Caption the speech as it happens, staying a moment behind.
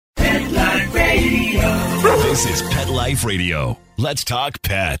This is Pet Life Radio. Let's talk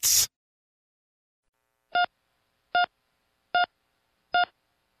pets.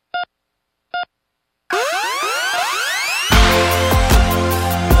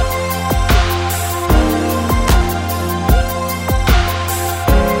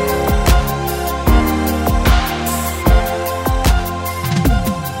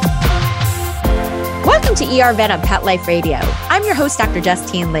 Welcome to ER Vet on Pet Life Radio. I'm your host, Dr.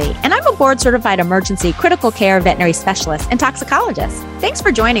 Justine Lee, and I'm a board-certified emergency critical care veterinary specialist and toxicologist. Thanks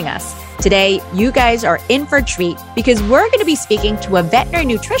for joining us. Today, you guys are in for a treat because we're going to be speaking to a veterinary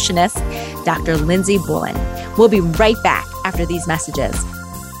nutritionist, Dr. Lindsay Boulin. We'll be right back after these messages.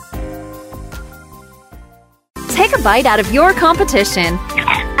 Take a bite out of your competition.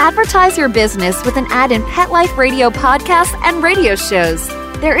 Advertise your business with an ad in Pet Life Radio podcasts and radio shows.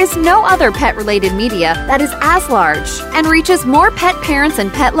 There is no other pet-related media that is as large and reaches more pet parents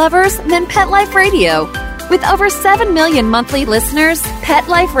and pet lovers than Pet Life Radio. With over 7 million monthly listeners, Pet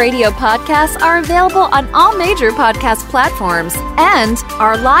Life Radio podcasts are available on all major podcast platforms, and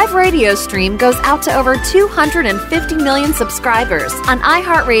our live radio stream goes out to over 250 million subscribers on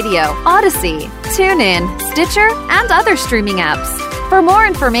iHeartRadio, Odyssey, TuneIn, Stitcher, and other streaming apps. For more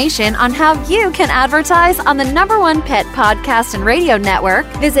information on how you can advertise on the #1 pet podcast and radio network,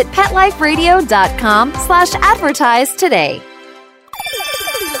 visit PetLifeRadio.com/advertise today.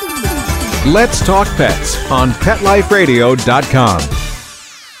 Let's Talk Pets on PetLifeRadio.com.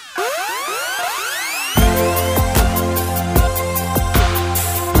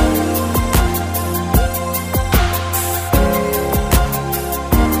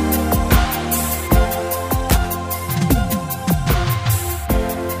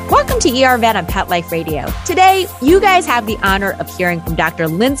 Welcome to ER Vet on Pet Life Radio. Today, you guys have the honor of hearing from Dr.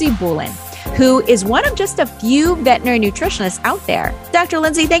 Lindsay Boulin, who is one of just a few veterinary nutritionists out there. Dr.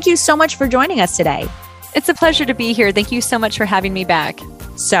 Lindsay, thank you so much for joining us today. It's a pleasure to be here. Thank you so much for having me back.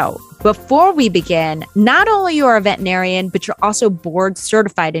 So, before we begin, not only you are a veterinarian, but you're also board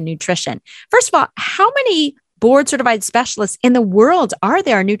certified in nutrition. First of all, how many board certified specialists in the world are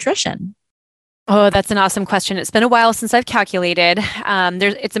there in nutrition? Oh, that's an awesome question. It's been a while since I've calculated.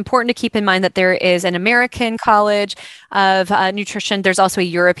 It's important to keep in mind that there is an American College of Nutrition. There's also a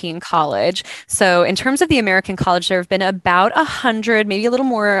European College. So in terms of the American College, there have been about 100, maybe a little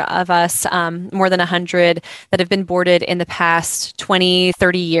more of us, more than 100 that have been boarded in the past 20,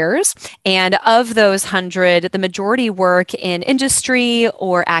 30 years. And of those 100, the majority work in industry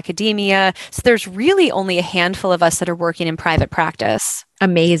or academia. So there's really only a handful of us that are working in private practice.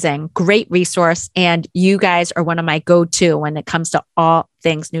 Amazing. Great resource. And you guys are one of my go-to when it comes to all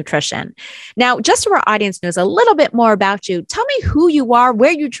things nutrition. Now, just so our audience knows a little bit more about you, tell me who you are,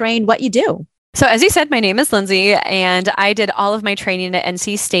 where you train, what you do. So as you said, my name is Lindsay, and I did all of my training at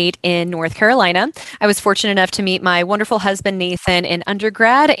NC State in North Carolina. I was fortunate enough to meet my wonderful husband, Nathan, in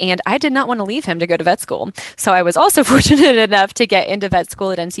undergrad, and I did not want to leave him to go to vet school. So I was also fortunate enough to get into vet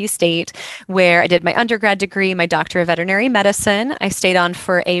school at NC State, where I did my undergrad degree, my doctor of veterinary medicine. I stayed on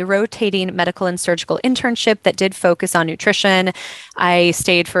for a rotating medical and surgical internship that did focus on nutrition. I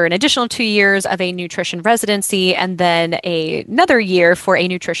stayed for an additional 2 years of a nutrition residency, and then another year for a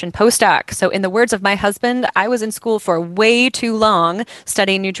nutrition postdoc. So in the words of my husband, I was in school for way too long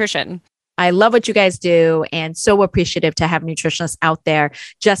studying nutrition. I love what you guys do and so appreciative to have nutritionists out there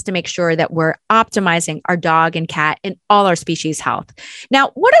just to make sure that we're optimizing our dog and cat and all our species health. Now,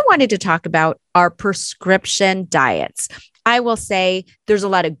 what I wanted to talk about are prescription diets. I will say there's a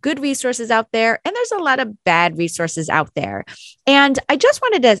lot of good resources out there and there's a lot of bad resources out there. And I just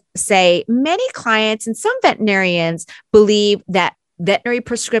wanted to say many clients and some veterinarians believe that veterinary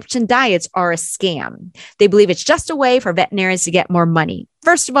prescription diets are a scam. They believe it's just a way for veterinarians to get more money.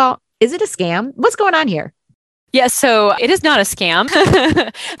 First of all, is it a scam? What's going on here? Yes, so it is not a scam,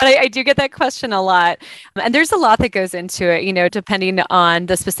 but I do get that question a lot. And there's a lot that goes into it, depending on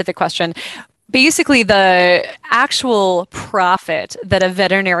the specific question. Basically, the actual profit that a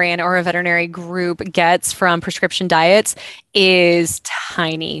veterinarian or a veterinary group gets from prescription diets is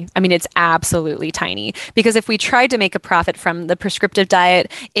tiny. I mean, it's absolutely tiny. Because if we tried to make a profit from the prescriptive diet,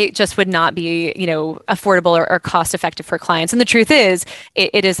 it just would not be, affordable or cost effective for clients. And the truth is,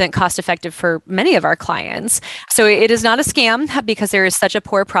 it isn't cost effective for many of our clients. So it is not a scam because there is such a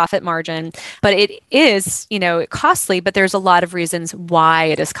poor profit margin. But it is, costly, but there's a lot of reasons why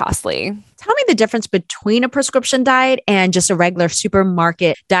it is costly. Tell me the difference between a prescription diet and just a regular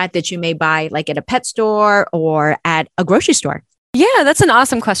supermarket diet that you may buy like at a pet store or at a grocery store. Yeah, that's an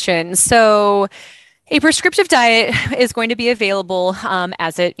awesome question. So A prescriptive diet is going to be available,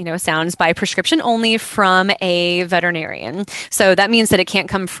 as it sounds, by prescription only from a veterinarian. So that means that it can't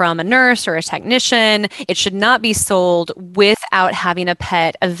come from a nurse or a technician. It should not be sold without having a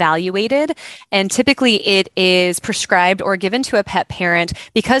pet evaluated. And typically it is prescribed or given to a pet parent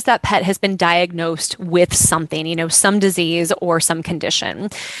because that pet has been diagnosed with something, some disease or some condition.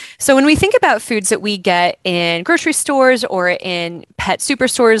 So when we think about foods that we get in grocery stores or in pet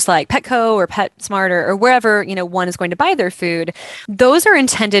superstores like Petco or PetSmart or wherever, one is going to buy their food, those are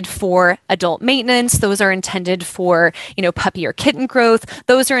intended for adult maintenance. Those are intended for, puppy or kitten growth.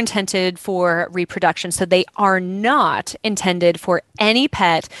 Those are intended for reproduction. So they are not intended for any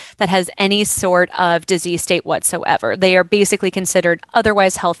pet that has any sort of disease state whatsoever. They are basically considered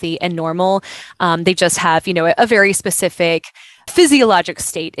otherwise healthy and normal. They just have, a very specific physiologic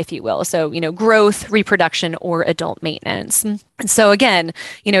state, if you will. So, growth, reproduction, or adult maintenance. And so again,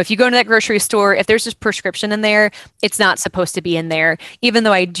 if you go to that grocery store, if there's a prescription in there, it's not supposed to be in there. Even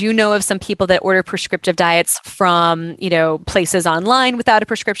though I do know of some people that order prescriptive diets from, places online without a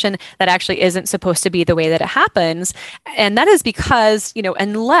prescription, that actually isn't supposed to be the way that it happens. And that is because,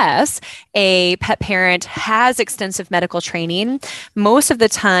 unless a pet parent has extensive medical training, most of the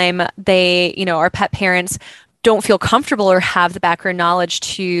time our pet parents don't feel comfortable or have the background knowledge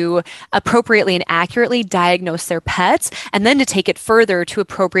to appropriately and accurately diagnose their pets, and then to take it further to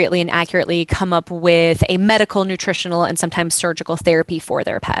appropriately and accurately come up with a medical, nutritional, and sometimes surgical therapy for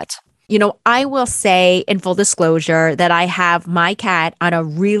their pet. I will say in full disclosure that I have my cat on a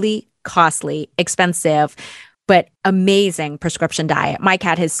really costly, expensive, but amazing prescription diet. My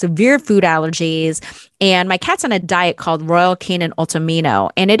cat has severe food allergies, and my cat's on a diet called Royal Canin Ultimino.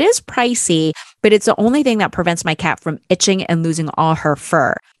 And it is pricey, but it's the only thing that prevents my cat from itching and losing all her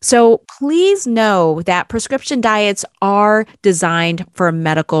fur. So please know that prescription diets are designed for a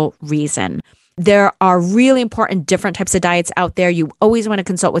medical reason. There are really important different types of diets out there. You always want to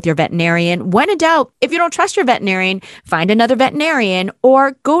consult with your veterinarian. When in doubt, if you don't trust your veterinarian, find another veterinarian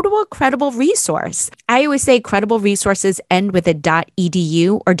or go to a credible resource. I always say credible resources end with a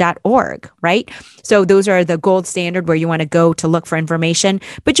 .edu or .org, right? So those are the gold standard where you want to go to look for information.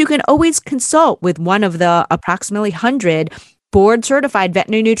 But you can always consult with one of the approximately 100 board certified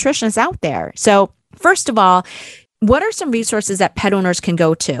veterinary nutritionists out there. So first of all, what are some resources that pet owners can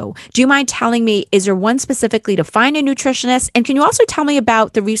go to? Do you mind telling me, is there one specifically to find a nutritionist? And can you also tell me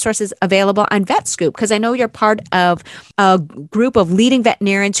about the resources available on VetScoop? Because I know you're part of a group of leading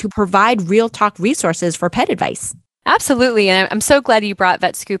veterinarians who provide real talk resources for pet advice. Absolutely. And I'm so glad you brought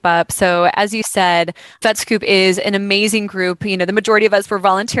VetScoop up. So as you said, VetScoop is an amazing group. The majority of us were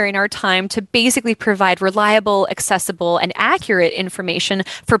volunteering our time to basically provide reliable, accessible, and accurate information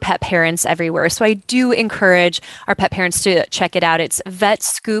for pet parents everywhere. So I do encourage our pet parents to check it out. It's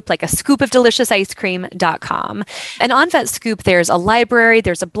VetScoop, like a scoop of delicious ice cream.com. And on VetScoop, there's a library,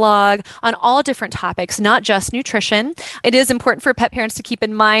 there's a blog on all different topics, not just nutrition. It is important for pet parents to keep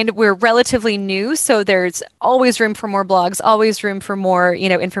in mind we're relatively new, so there's always room for more blogs, always room for more,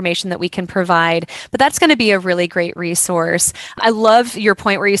 information that we can provide. But that's going to be a really great resource. I love your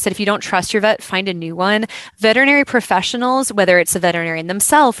point where you said if you don't trust your vet, find a new one. Veterinary professionals, whether it's the veterinarian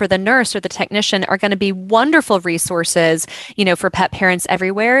themselves or the nurse or the technician, are going to be wonderful resources, for pet parents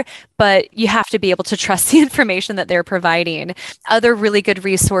everywhere. But you have to be able to trust the information that they're providing. Other really good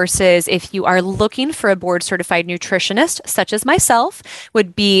resources, if you are looking for a board certified nutritionist, such as myself,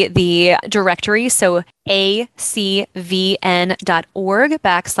 would be the directory. So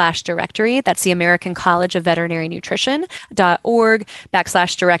acvn.org/directory. That's the American College of Veterinary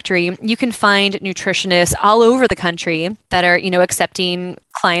Nutrition.org/directory. You can find nutritionists all over the country that are, accepting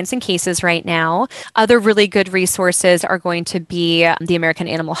clients and cases right now. Other really good resources are going to be the American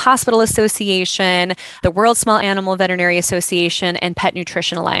Animal Hospital Association, the World Small Animal Veterinary Association, and Pet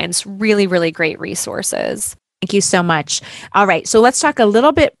Nutrition Alliance. Really, really great resources. Thank you so much. All right, so let's talk a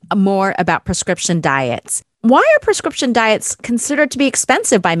little bit more about prescription diets. Why are prescription diets considered to be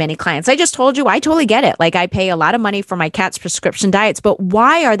expensive by many clients? I just told you, I totally get it. Like I pay a lot of money for my cat's prescription diets, but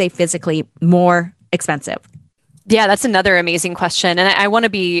why are they physically more expensive? Yeah, that's another amazing question. And I want to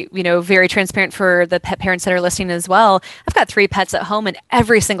be, very transparent for the pet parents that are listening as well. I've got 3 pets at home and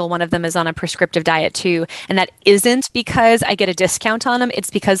every single one of them is on a prescriptive diet too. And that isn't because I get a discount on them. It's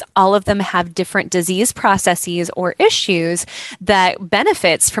because all of them have different disease processes or issues that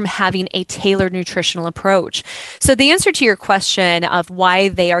benefits from having a tailored nutritional approach. So the answer to your question of why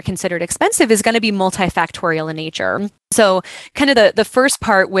they are considered expensive is going to be multifactorial in nature. So kind of the first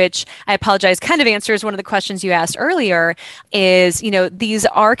part, which I apologize, kind of answers one of the questions you asked earlier, is, these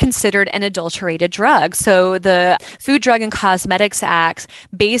are considered an adulterated drug. So the Food, Drug, and Cosmetics Act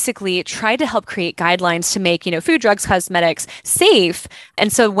basically tried to help create guidelines to make, food, drugs, cosmetics safe.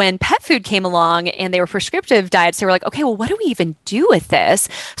 And so when pet food came along and they were prescriptive diets, they were like, okay, well, what do we even do with this?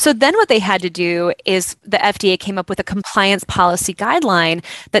 So then what they had to do is the FDA came up with a compliance policy guideline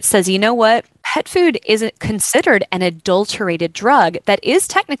that says, you know what? Pet food isn't considered an adulterated drug that is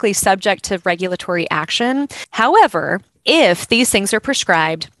technically subject to regulatory action. However, if these things are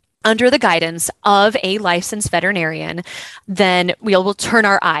prescribed under the guidance of a licensed veterinarian, then we will turn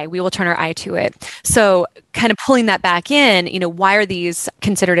our eye to it. So kind of pulling that back in, why are these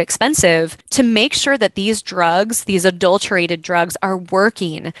considered expensive? To make sure that these drugs, these adulterated drugs, are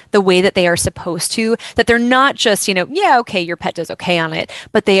working the way that they are supposed to, that they're not just, okay, your pet does okay on it,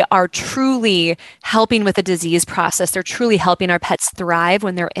 but they are truly helping with the disease process. They're truly helping our pets thrive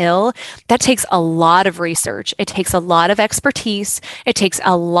when they're ill. That takes a lot of research. It takes a lot of expertise. It takes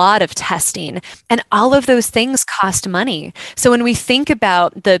a lot of testing, and all of those things cost money. So when we think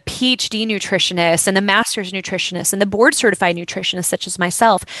about the PhD nutritionists and the master's nutritionists and the board certified nutritionists such as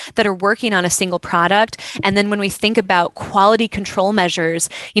myself that are working on a single product, and then when we think about quality control measures,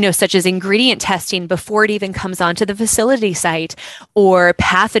 such as ingredient testing before it even comes onto the facility site, or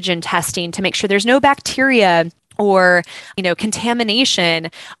pathogen testing to make sure there's no bacteria or, contamination,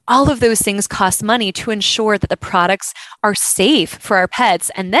 all of those things cost money to ensure that the products are safe for our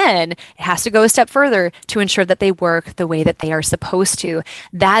pets. And then it has to go a step further to ensure that they work the way that they are supposed to.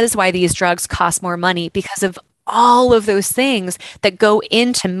 That is why these drugs cost more money, because of all of those things that go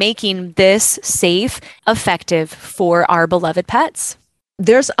into making this safe, effective for our beloved pets.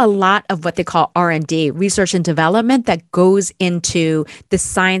 There's a lot of what they call R&D, research and development, that goes into the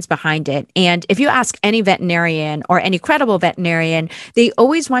science behind it. And if you ask any veterinarian or any credible veterinarian, they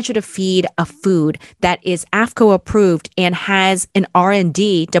always want you to feed a food that is AAFCO approved and has an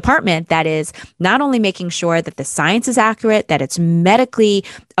R&D department that is not only making sure that the science is accurate, that it's medically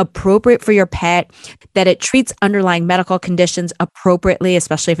appropriate for your pet, that it treats underlying medical conditions appropriately,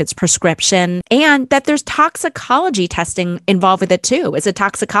 especially if it's prescription, and that there's toxicology testing involved with it too. As a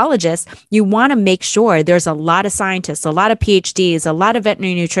toxicologist, you want to make sure there's a lot of scientists, a lot of PhDs, a lot of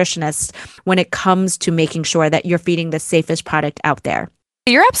veterinary nutritionists when it comes to making sure that you're feeding the safest product out there.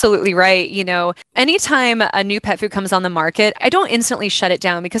 You're absolutely right. Anytime a new pet food comes on the market, I don't instantly shut it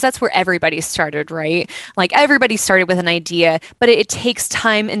down, because that's where everybody started, right? Like, everybody started with an idea, but it takes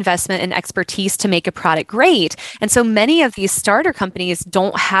time, investment, and expertise to make a product great. And so many of these starter companies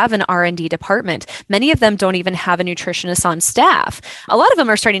don't have an R&D department. Many of them don't even have a nutritionist on staff. A lot of them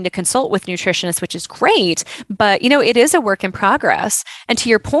are starting to consult with nutritionists, which is great, but it is a work in progress. And to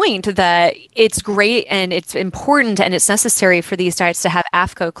your point that it's great and it's important and it's necessary for these diets to have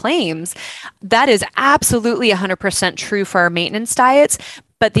AAFCO claims, that is absolutely 100% true for our maintenance diets.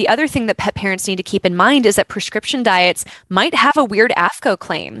 But the other thing that pet parents need to keep in mind is that prescription diets might have a weird AAFCO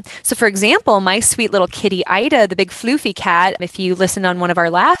claim. So for example, my sweet little kitty, Ida, the big floofy cat, if you listen on one of our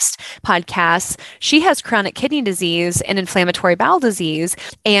last podcasts, she has chronic kidney disease and inflammatory bowel disease,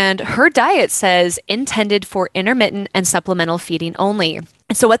 and her diet says intended for intermittent and supplemental feeding only.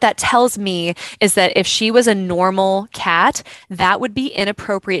 And so what that tells me is that if she was a normal cat, that would be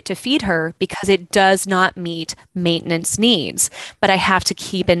inappropriate to feed her because it does not meet maintenance needs. But I have to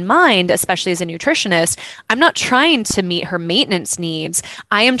keep in mind, especially as a nutritionist, I'm not trying to meet her maintenance needs.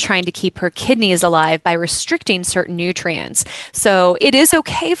 I am trying to keep her kidneys alive by restricting certain nutrients. So it is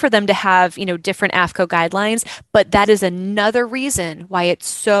okay for them to have, different AAFCO guidelines, but that is another reason why it's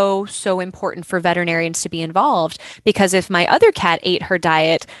so important for veterinarians to be involved. Because if my other cat ate her diet,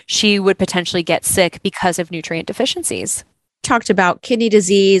 she would potentially get sick because of nutrient deficiencies. Talked about kidney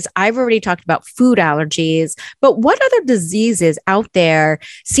disease. I've already talked about food allergies, but what other diseases out there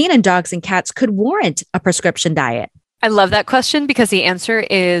seen in dogs and cats could warrant a prescription diet? I love that question, because the answer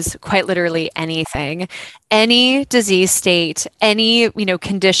is quite literally anything. Any disease state, any,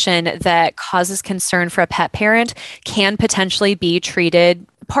 condition that causes concern for a pet parent can potentially be treated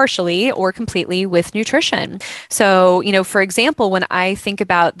partially or completely with nutrition. So, for example, when I think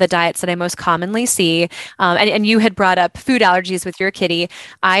about the diets that I most commonly see, and you had brought up food allergies with your kitty,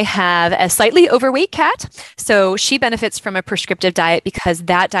 I have a slightly overweight cat. So she benefits from a prescriptive diet because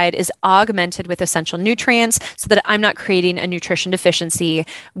that diet is augmented with essential nutrients so that I'm not creating a nutrition deficiency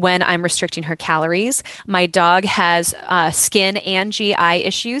when I'm restricting her calories. My dog has skin and GI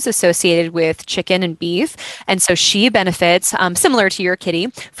issues associated with chicken and beef. And so she benefits, similar to your kitty,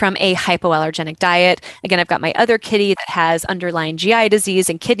 from a hypoallergenic diet. Again, I've got my other kitty that has underlying GI disease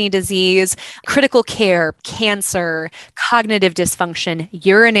and kidney disease, critical care, cancer, cognitive dysfunction,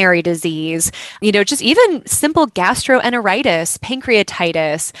 urinary disease, just even simple gastroenteritis,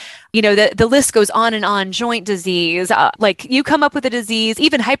 pancreatitis. The list goes on and on, joint disease, like you come up with a disease,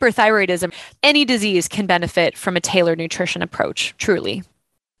 even hyperthyroidism, any disease can benefit from a tailored nutrition approach, truly.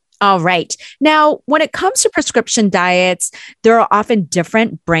 All right. Now, when it comes to prescription diets, there are often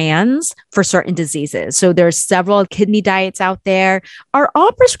different brands for certain diseases. So there's several kidney diets out there. Are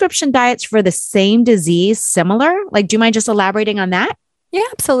all prescription diets for the same disease similar? Like, do you mind just elaborating on that? Yeah,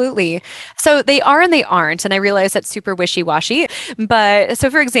 absolutely. So they are and they aren't. And I realize that's super wishy-washy. But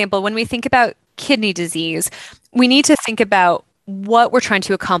so for example, when we think about kidney disease, we need to think about what we're trying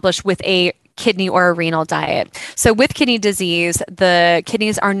to accomplish with a kidney or a renal diet. So with kidney disease, the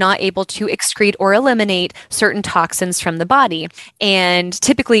kidneys are not able to excrete or eliminate certain toxins from the body. And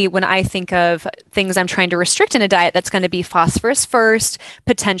typically when I think of things I'm trying to restrict in a diet, that's going to be phosphorus first,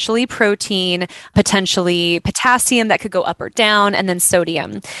 potentially protein, potentially potassium that could go up or down, and then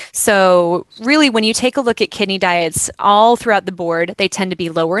sodium. So really when you take a look at kidney diets all throughout the board, they tend to be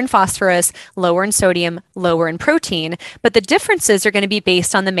lower in phosphorus, lower in sodium, lower in protein. But the differences are going to be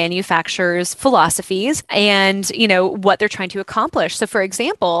based on the manufacturer's philosophies and what they're trying to accomplish. So for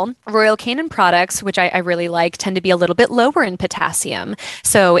example, Royal Canin products, which I really like, tend to be a little bit lower in potassium.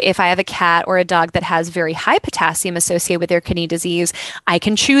 So if I have a cat or a dog that has very high potassium associated with their kidney disease, I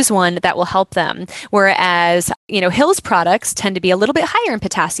can choose one that will help them. Whereas Hill's products tend to be a little bit higher in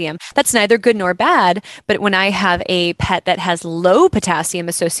potassium. That's neither good nor bad, but when I have a pet that has low potassium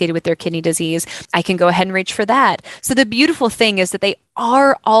associated with their kidney disease, I can go ahead and reach for that. So the beautiful thing is that they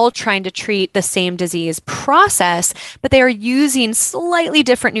are all trying to treat the same disease process, but they are using slightly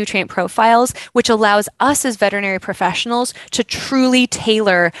different nutrient profiles, which allows us as veterinary professionals to truly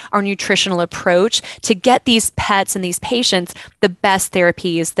tailor our nutritional approach to get these pets and these patients the best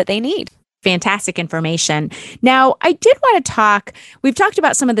therapies that they need. Fantastic information. Now, I did want to we've talked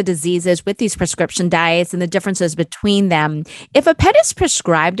about some of the diseases with these prescription diets and the differences between them. If a pet is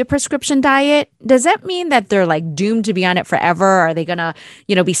prescribed a prescription diet, does that mean that they're like doomed to be on it forever? Are they going to,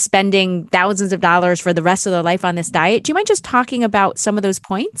 be spending thousands of dollars for the rest of their life on this diet? Do you mind just talking about some of those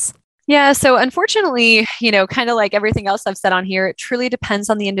points? Yeah. So unfortunately, kind of like everything else I've said on here, it truly depends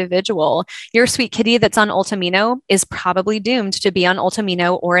on the individual. Your sweet kitty that's on Ultimino is probably doomed to be on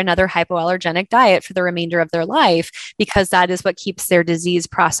Ultimino or another hypoallergenic diet for the remainder of their life, because that is what keeps their disease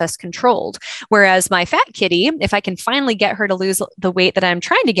process controlled. Whereas my fat kitty, if I can finally get her to lose the weight that I'm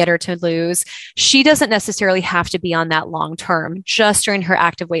trying to get her to lose, she doesn't necessarily have to be on that long term, just during her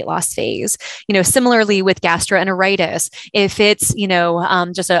active weight loss phase. Similarly with gastroenteritis, if it's,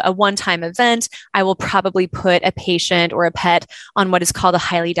 just a one-time event, I will probably put a patient or a pet on what is called a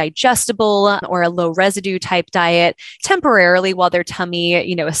highly digestible or a low residue type diet temporarily while their tummy,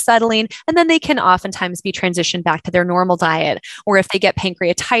 is settling. And then they can oftentimes be transitioned back to their normal diet. Or if they get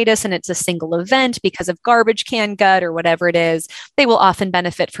pancreatitis and it's a single event because of garbage can gut or whatever it is, they will often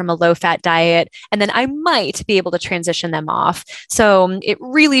benefit from a low-fat diet. And then I might be able to transition them off. So it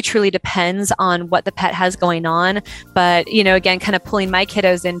really, truly depends on what the pet has going on. But, again, kind of pulling my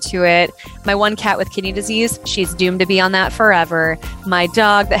kiddos into it. My one cat with kidney disease, she's doomed to be on that forever. My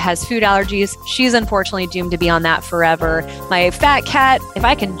dog that has food allergies, she's unfortunately doomed to be on that forever. My fat cat, if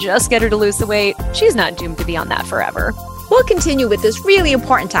I can just get her to lose the weight, she's not doomed to be on that forever. We'll continue with this really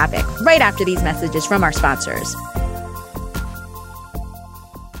important topic right after these messages from our sponsors.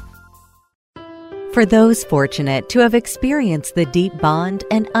 For those fortunate to have experienced the deep bond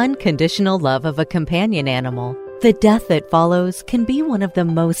and unconditional love of a companion animal, the death that follows can be one of the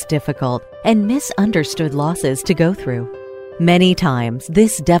most difficult and misunderstood losses to go through. Many times,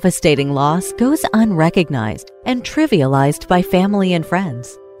 this devastating loss goes unrecognized and trivialized by family and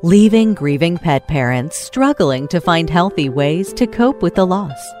friends, leaving grieving pet parents struggling to find healthy ways to cope with the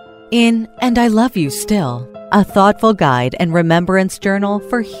loss. In And I Love You Still, a thoughtful guide and remembrance journal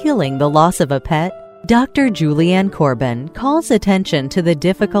for healing the loss of a pet, Dr. Julianne Corbin calls attention to the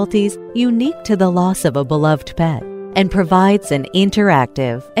difficulties unique to the loss of a beloved pet and provides an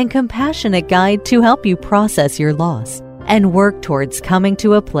interactive and compassionate guide to help you process your loss and work towards coming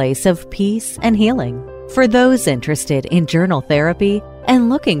to a place of peace and healing. For those interested in journal therapy and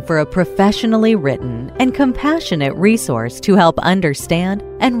looking for a professionally written and compassionate resource to help understand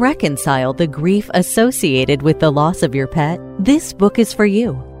and reconcile the grief associated with the loss of your pet, this book is for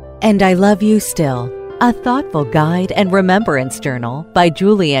you. And I Love You Still, a thoughtful guide and remembrance journal by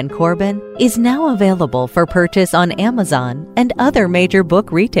Julianne Corbin, is now available for purchase on Amazon and other major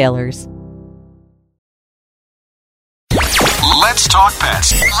book retailers. Let's Talk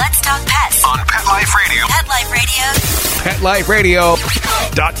Pets Let's Talk Pets on Pet Life Radio. Pet Life Radio.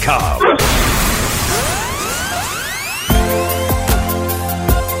 PetLifeRadio.com.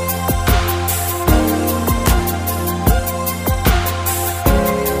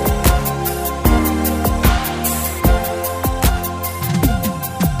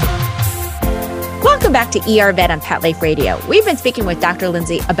 Welcome back to ER Vet on Pet Life Radio. We've been speaking with Dr.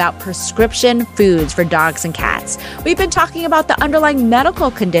 Lindsay about prescription foods for dogs and cats. We've been talking about the underlying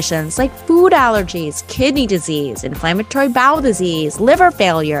medical conditions like food allergies, kidney disease, inflammatory bowel disease, liver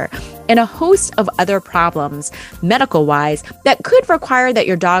failure, and a host of other problems, medical-wise, that could require that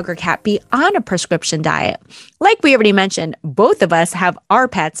your dog or cat be on a prescription diet. Like we already mentioned, both of us have our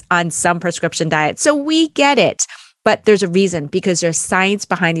pets on some prescription diets, so we get it. But there's a reason, because there's science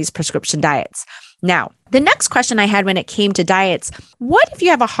behind these prescription diets. Now, the next question I had when it came to diets, what if you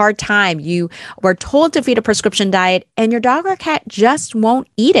have a hard time? You were told to feed a prescription diet and your dog or cat just won't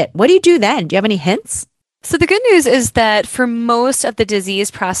eat it. What do you do then? Do you have any hints? So the good news is that for most of the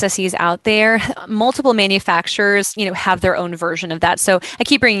disease processes out there, multiple manufacturers, have their own version of that. So I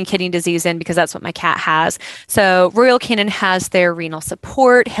keep bringing kidney disease in because that's what my cat has. So Royal Canin has their renal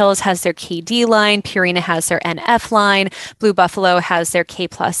support, Hills has their KD line, Purina has their NF line, Blue Buffalo has their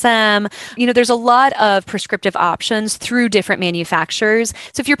K+M. There's a lot of prescriptive options through different manufacturers.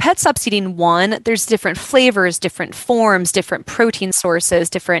 So if your pet's stops eating one, there's different flavors, different forms, different protein sources,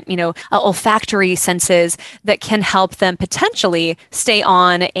 different, olfactory senses that can help them potentially stay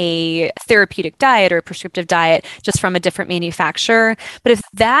on a therapeutic diet or a prescriptive diet just from a different manufacturer. But if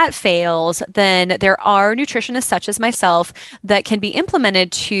that fails, then there are nutritionists such as myself that can be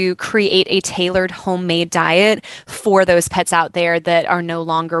implemented to create a tailored homemade diet for those pets out there that are no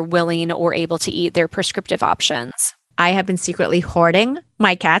longer willing or able to eat their prescriptive options. I have been secretly hoarding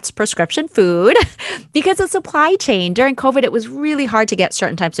my cat's prescription food because of supply chain. During COVID, it was really hard to get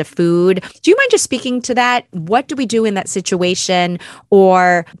certain types of food. Do you mind just speaking to that? What do we do in that situation?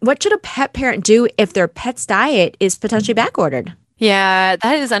 Or what should a pet parent do if their pet's diet is potentially backordered? Yeah,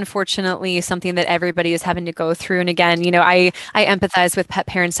 that is unfortunately something that everybody is having to go through. And again, I empathize with pet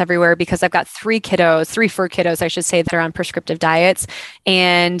parents everywhere because I've got three fur kiddos, I should say, that are on prescriptive diets.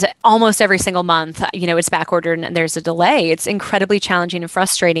 And almost every single month, it's back ordered and there's a delay. It's incredibly challenging and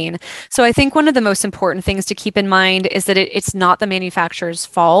frustrating. So I think one of the most important things to keep in mind is that it's not the manufacturer's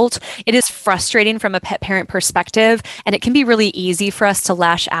fault. It is frustrating from a pet parent perspective. And it can be really easy for us to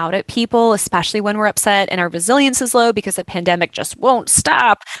lash out at people, especially when we're upset and our resilience is low because the pandemic just won't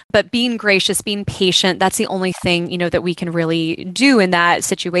stop. But being gracious, being patient, that's the only thing, that we can really do in that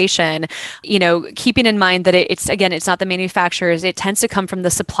situation. Keeping in mind that it's not the manufacturers. It tends to come from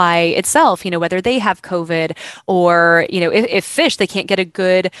the supply itself, whether they have COVID or, if fish, they can't get a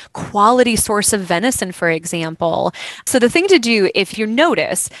good quality source of venison, for example. So the thing to do if you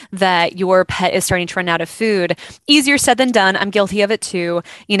notice that your pet is starting to run out of food, easier said than done. I'm guilty of it too.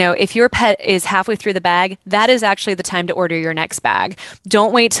 If your pet is halfway through the bag, that is actually the time to order your next bag.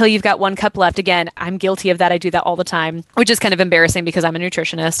 Don't wait till you've got one cup left. Again, I'm guilty of that. I do that all the time, which is kind of embarrassing because I'm a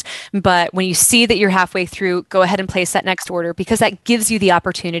nutritionist. But when you see that you're halfway through, go ahead and place that next order because that gives you the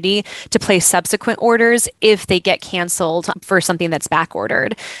opportunity to place subsequent orders if they get canceled for something that's back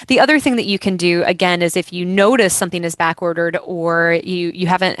ordered. The other thing that you can do, again, is if you notice something is back ordered or you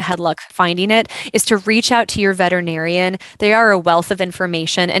haven't had luck finding it, is to reach out to your veterinarian. They are a wealth of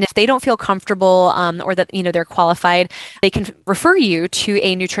information. And if they don't feel comfortable or that they're qualified, they can refer you to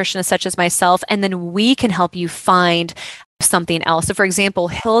a nutritionist such as myself, and then we can help you find something else. So for example,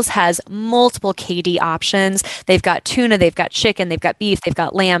 Hills has multiple KD options. They've got tuna, they've got chicken, they've got beef, they've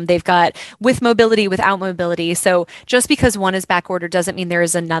got lamb, they've got with mobility, without mobility. So just because one is back ordered doesn't mean there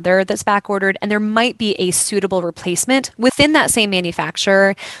is another that's back ordered, and there might be a suitable replacement within that same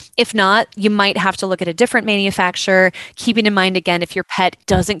manufacturer. If not, you might have to look at a different manufacturer, keeping in mind, again, if your pet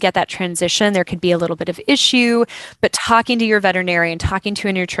doesn't get that transition, there could be a little bit of issue. But talking to your veterinarian, talking to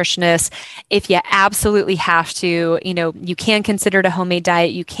a nutritionist, if you absolutely have to, you can consider it a homemade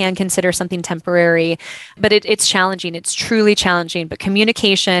diet. You can consider something temporary, but it's challenging. It's truly challenging. But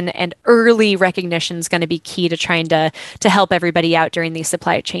communication and early recognition is going to be key to trying to help everybody out during these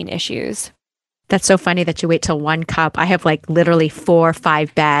supply chain issues. That's so funny that you wait till one cup. I have literally 4 or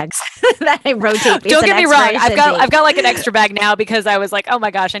 5 bags that I rotate. Don't get me wrong. I've got an extra bag now because I was like, oh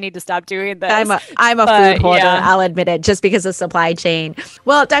my gosh, I need to stop doing this. I'm a food hoarder. Yeah. I'll admit it, just because of supply chain.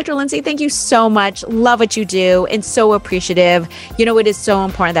 Well, Dr. Lindsay, thank you so much. Love what you do and so appreciative. It is so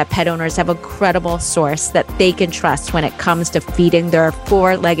important that pet owners have a credible source that they can trust when it comes to feeding their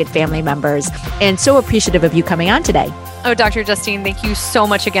 4-legged family members. And so appreciative of you coming on today. Oh, Dr. Justine, thank you so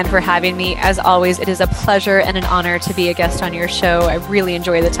much again for having me. As always, it is a pleasure and an honor to be a guest on your show. I really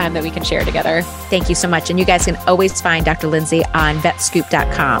enjoy the time that we can share together. Thank you so much. And you guys can always find Dr. Lindsay on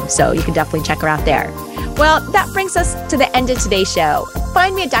vetscoop.com. So you can definitely check her out there. Well, that brings us to the end of today's show.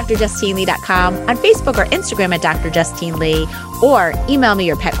 Find me at drjustinelee.com, on Facebook or Instagram at Dr. Justine Lee, or email me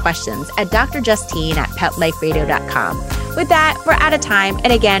your pet questions at drjustine@petliferadio.com. With that, we're out of time.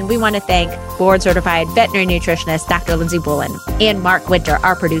 And again, we want to thank board-certified veterinary nutritionist Dr. Lindsay Bullen and Mark Winter,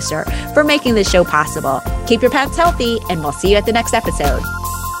 our producer, for making this show possible. Keep your pets healthy, and we'll see you at the next episode.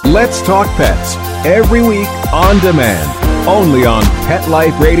 Let's Talk Pets, every week on demand, only on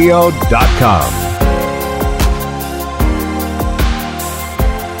PetLifeRadio.com.